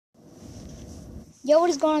Yo,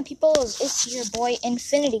 what is going on, people? It's your boy,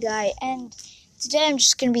 Infinity Guy, and today I'm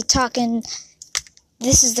just going to be talking.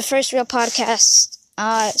 This is the first real podcast,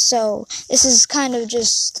 so this is kind of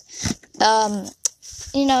just, just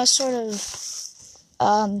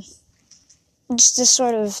this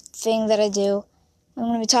sort of thing that I do. I'm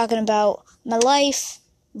going to be talking about my life,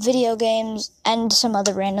 video games, and some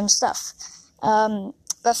other random stuff. The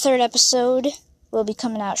third episode will be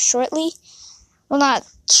coming out shortly. Well, not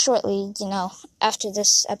shortly, after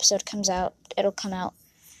this episode comes out, it'll come out.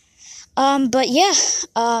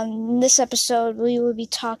 This episode we will be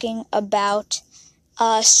talking about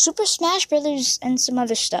Super Smash Brothers and some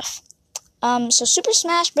other stuff. So Super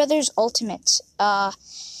Smash Brothers Ultimate,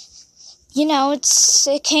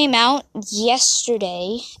 it came out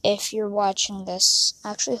yesterday, if you're watching this.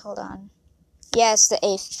 Actually, hold on. Yeah, it's the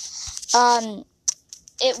 8th.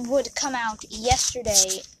 It would come out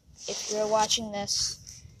yesterday, if you're watching this,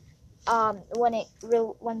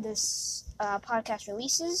 when this podcast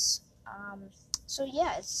releases.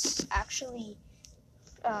 It's actually,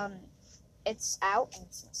 it's out and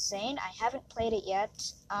it's insane. I haven't played it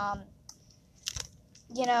yet. One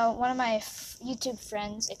of my YouTube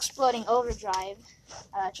friends, Exploding Overdrive,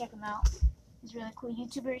 check him out. He's a really cool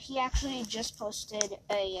YouTuber. He actually just posted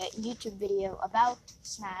a YouTube video about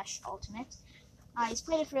Smash Ultimate. He's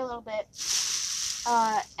played it for a little bit,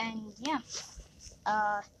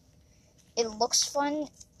 it looks fun,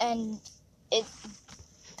 and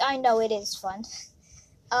I know it is fun.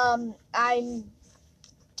 I'm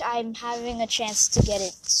having a chance to get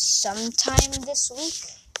it sometime this week.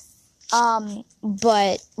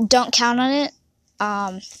 But don't count on it.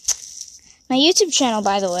 My YouTube channel,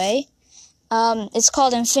 by the way, it's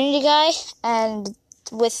called Infinity Guy, and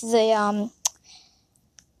with the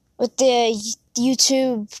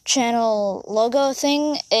YouTube channel logo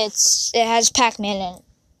thing, it has Pac-Man in it.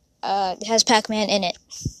 It has Pac-Man in it.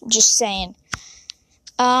 Just saying.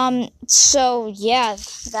 So yeah,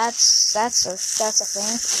 that's a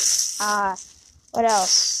thing. What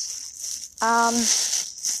else? I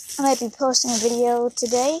might be posting a video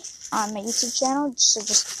today on my YouTube channel, so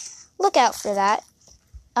just look out for that.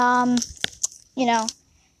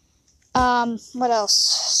 What else?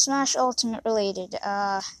 Smash Ultimate related.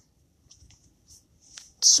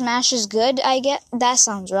 Smash is good, I get. That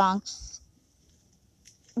sounds wrong.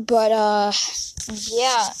 But,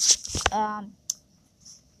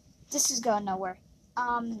 this is going nowhere.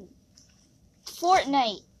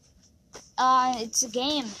 Fortnite. It's a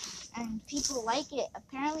game, and people like it.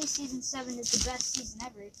 Apparently, Season 7 is the best season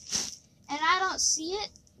ever. And I don't see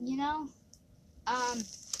it,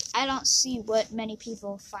 I don't see what many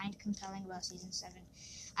people find compelling about Season 7.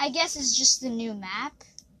 I guess it's just the new map,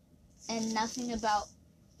 and nothing about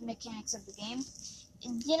mechanics of the game.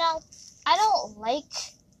 I don't like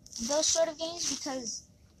those sort of games because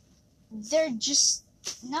they're just,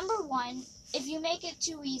 number one, if you make it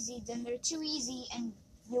too easy, then they're too easy and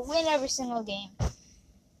you win every single game.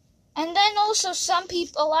 And then also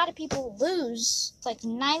a lot of people lose. Like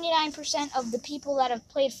 99% of the people that have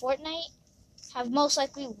played Fortnite have most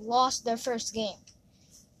likely lost their first game.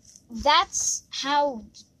 That's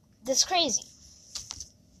crazy.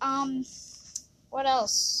 What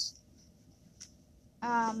else?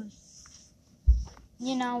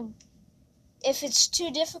 If it's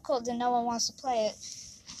too difficult, then no one wants to play it.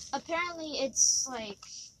 Apparently, it's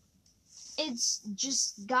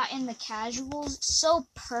just gotten the casuals so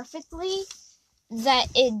perfectly that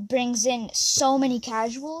it brings in so many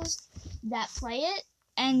casuals that play it.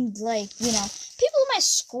 And, people in my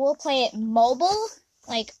school play it mobile.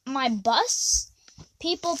 Like, my bus,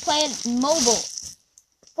 people play it mobile.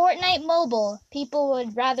 Fortnite mobile, people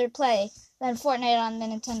would rather play than Fortnite on the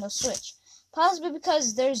Nintendo Switch. Possibly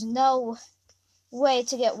because there's no way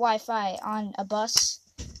to get Wi-Fi on a bus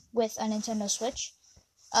with a Nintendo Switch.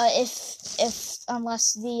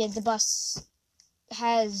 Unless the bus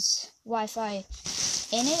has Wi-Fi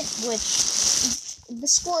in it, which the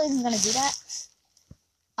school isn't gonna do that.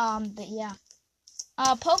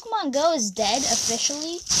 Pokemon Go is dead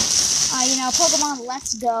officially. Pokemon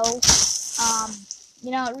Let's Go.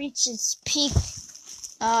 It reached its peak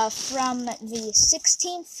from the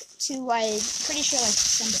 16th to, I'm pretty sure,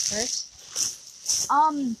 December 1st.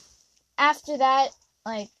 After that,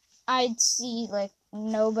 I'd see,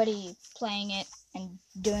 nobody playing it and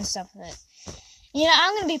doing stuff with it.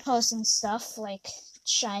 I'm gonna be posting stuff,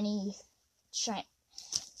 shiny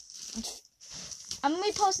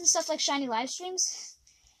live streams.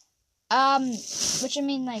 Which,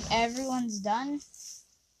 everyone's done.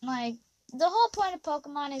 The whole point of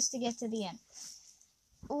Pokemon is to get to the end.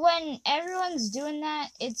 When everyone's doing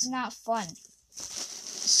that, it's not fun.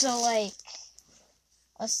 So,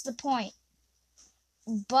 What's the point?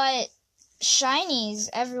 But shinies,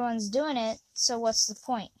 everyone's doing it, so what's the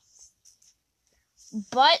point?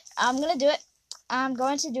 But I'm going to do it. I'm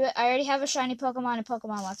going to do it. I already have a shiny Pokemon in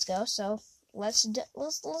Pokemon Let's Go, so let's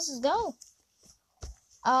go.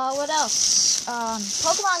 What else?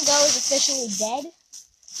 Pokemon Go is officially dead.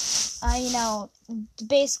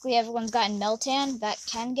 Basically everyone's gotten Meltan that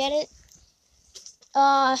can get it.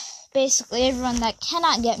 Basically everyone that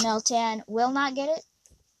cannot get Meltan will not get it.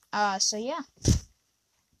 So yeah.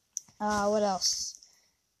 What else?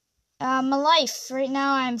 My life. Right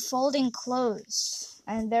now I'm folding clothes,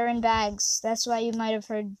 and they're in bags. That's why you might have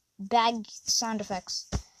heard bag sound effects.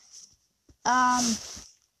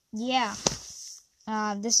 Yeah.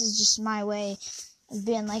 This is just my way of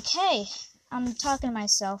being like, hey, I'm talking to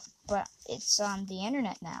myself, but it's on the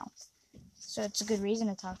internet now. So it's a good reason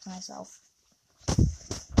to talk to myself.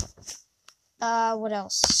 What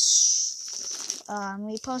else?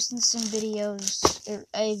 We posted some videos,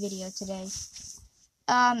 a video today.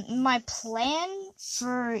 My plan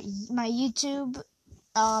for my YouTube,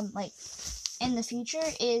 in the future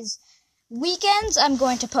is weekends I'm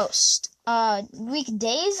going to post.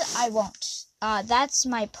 Weekdays I won't. That's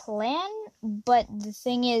my plan, but the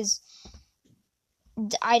thing is,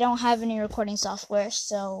 I don't have any recording software,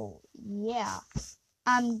 so yeah.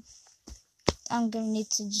 I'm gonna need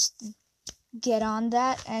to just get on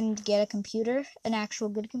that and get a computer, an actual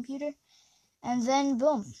good computer, and then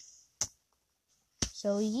boom.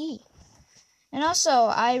 So yee. And also,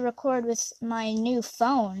 I record with my new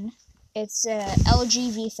phone. It's a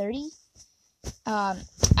LG V30.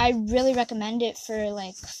 I really recommend it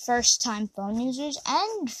for first-time phone users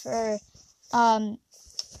and for phone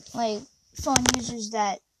users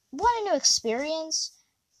that want a new experience,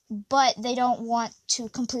 but they don't want to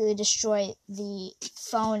completely destroy the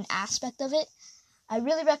phone aspect of it. I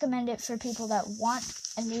really recommend it for people that want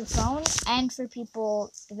a new phone and for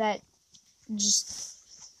people that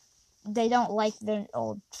they don't like their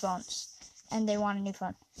old phones and they want a new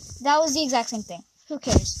phone. That was the exact same thing. Who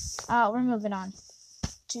cares? We're moving on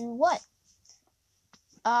to what?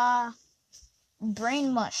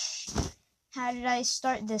 Brain mush. How did I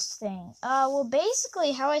start this thing? Well,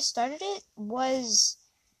 basically how I started it was,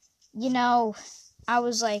 I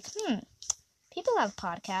was like, people have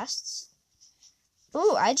podcasts.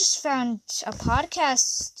 Ooh, I just found a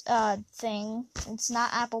podcast thing. It's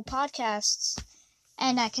not Apple Podcasts,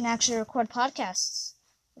 and I can actually record podcasts.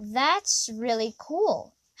 That's really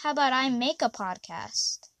cool. How about I make a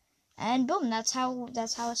podcast? And boom, that's how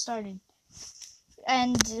it started.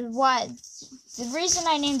 And the reason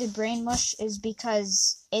I named it Brain Mush is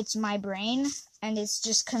because it's my brain, and it's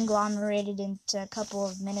just conglomerated into a couple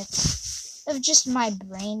of minutes of just my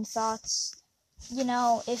brain thoughts.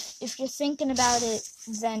 If you're thinking about it,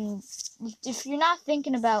 then if you're not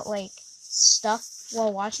thinking about stuff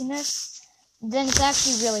while watching this, then it's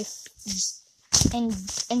actually really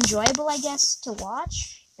enjoyable, I guess, to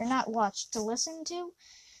watch, or not watch, to listen to,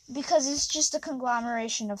 because it's just a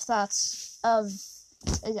conglomeration of thoughts of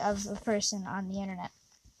a person on the internet.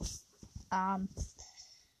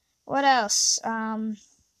 What else?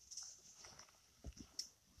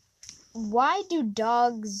 Why do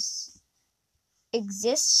dogs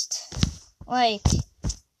exist? Why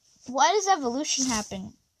does evolution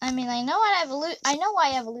happen? I mean, I know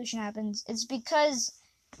why evolution happens. It's because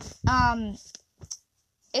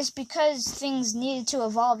things needed to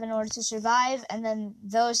evolve in order to survive, and then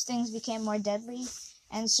those things became more deadly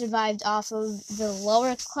and survived off of the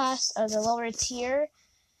lower class or the lower tier,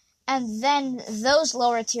 and then those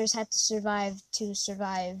lower tiers had to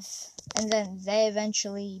survive, and then they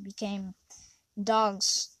eventually became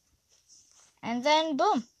dogs. And then,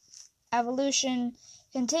 boom, evolution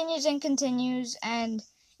continues and continues, and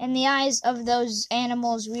in the eyes of those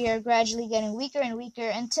animals, we are gradually getting weaker and weaker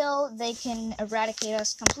until they can eradicate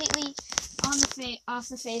us completely off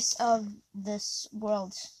the face of this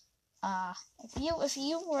world. If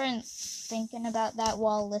you weren't thinking about that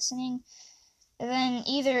while listening, then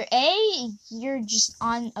either A, you're just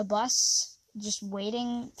on a bus, just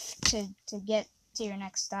waiting to get to your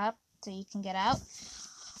next stop so you can get out,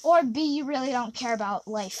 or B, you really don't care about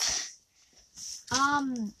life.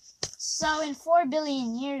 So in 4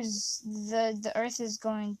 billion years, the Earth is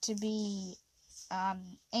going to be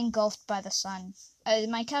engulfed by the sun.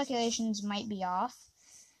 My calculations might be off,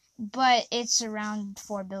 but it's around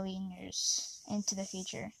 4 billion years into the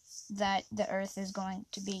future that the Earth is going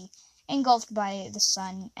to be engulfed by the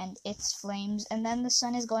sun and its flames, and then the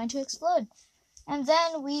sun is going to explode. And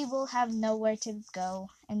then we will have nowhere to go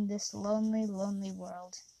in this lonely, lonely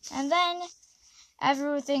world. And then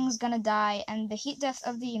Everything's gonna die, and the heat death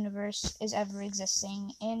of the universe is ever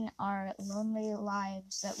existing in our lonely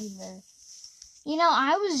lives that we live.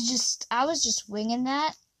 I was just winging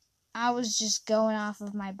that. I was just going off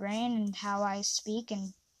of my brain and how I speak,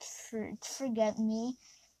 and forget me.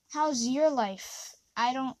 How's your life?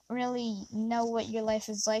 I don't really know what your life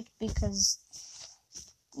is like, because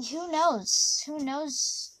who knows? Who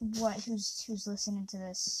knows who's listening to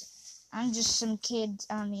this? I'm just some kid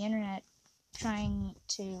on the internet trying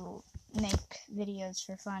to make videos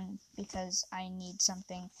for fun because I need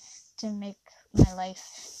something to make my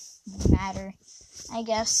life matter, I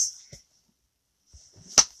guess.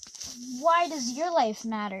 Why does your life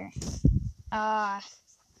matter? I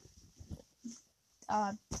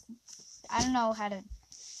don't know how to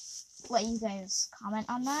let you guys comment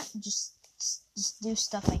on that. Just do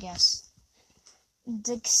stuff, I guess.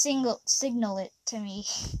 Signal it to me.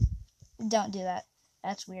 Don't do that.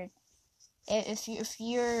 That's weird. If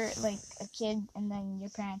you're like a kid and then your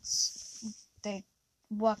parents, they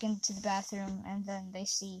walk into the bathroom and then they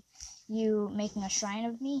see you making a shrine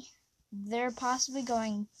of me, they're possibly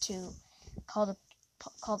going to call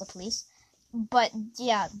the police. But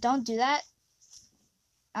yeah, don't do that.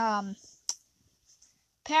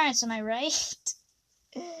 Parents, am I right?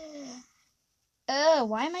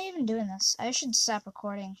 Why am I even doing this? I should stop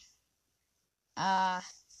recording.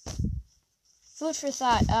 Food for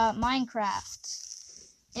thought, Minecraft.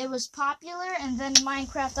 It was popular, and then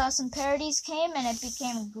Minecraft Awesome Parodies came, and it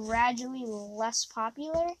became gradually less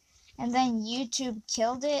popular, and then YouTube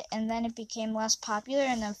killed it, and then it became less popular,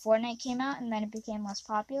 and then Fortnite came out, and then it became less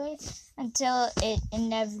popular, until it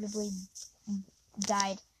inevitably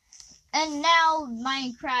died. And now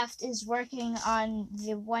Minecraft is working on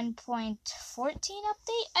the 1.14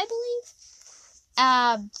 update, I believe.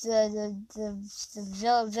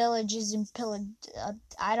 The villages and pillage.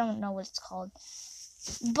 I don't know what it's called,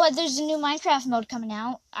 but there's a new Minecraft mode coming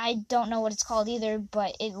out. I don't know what it's called either,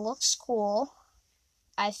 but it looks cool.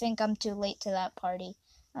 I think I'm too late to that party.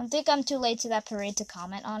 I think I'm too late to that parade to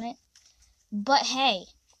comment on it. But hey,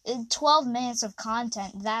 12 minutes of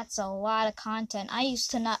content, that's a lot of content. I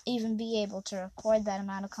used to not even be able to record that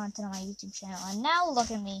amount of content on my YouTube channel, and now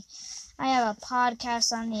look at me. I have a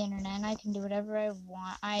podcast on the internet, and I can do whatever I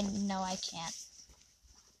want. I know I can't.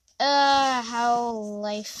 How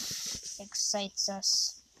life excites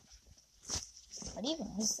us. What even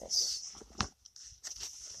is this?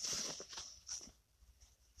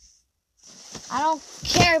 I don't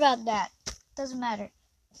care about that. Doesn't matter.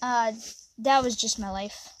 That was just my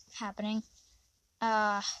life happening.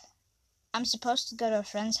 I'm supposed to go to a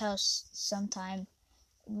friend's house sometime.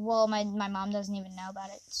 Well, my mom doesn't even know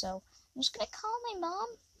about it, so I'm just gonna call my mom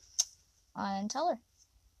and tell her,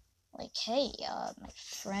 like, hey, my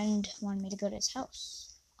friend wanted me to go to his house.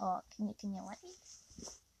 Can you let me?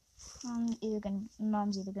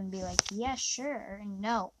 Mom's either gonna be like, yeah, sure, or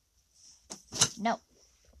no.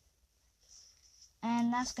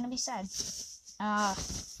 And that's gonna be sad.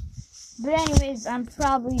 But anyways, I'm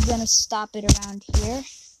probably gonna stop it around here.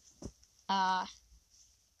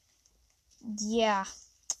 Yeah.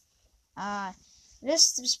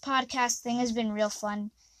 This podcast thing has been real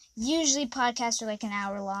fun. Usually podcasts are like an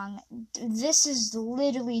hour long. This is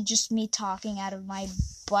literally just me talking out of my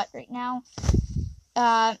butt right now.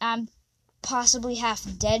 I'm possibly half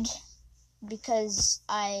dead because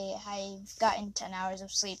I've gotten 10 hours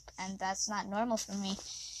of sleep, and that's not normal for me.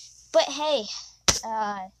 But hey,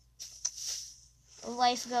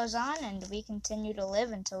 life goes on, and we continue to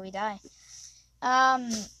live until we die.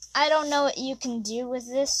 I don't know what you can do with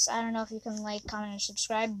this. I don't know if you can like, comment, or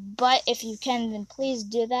subscribe, but if you can, then please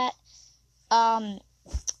do that.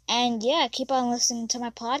 And yeah, keep on listening to my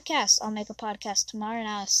podcast. I'll make a podcast tomorrow, and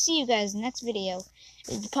I'll see you guys next video.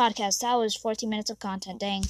 The podcast, that was 14 minutes of content, dang.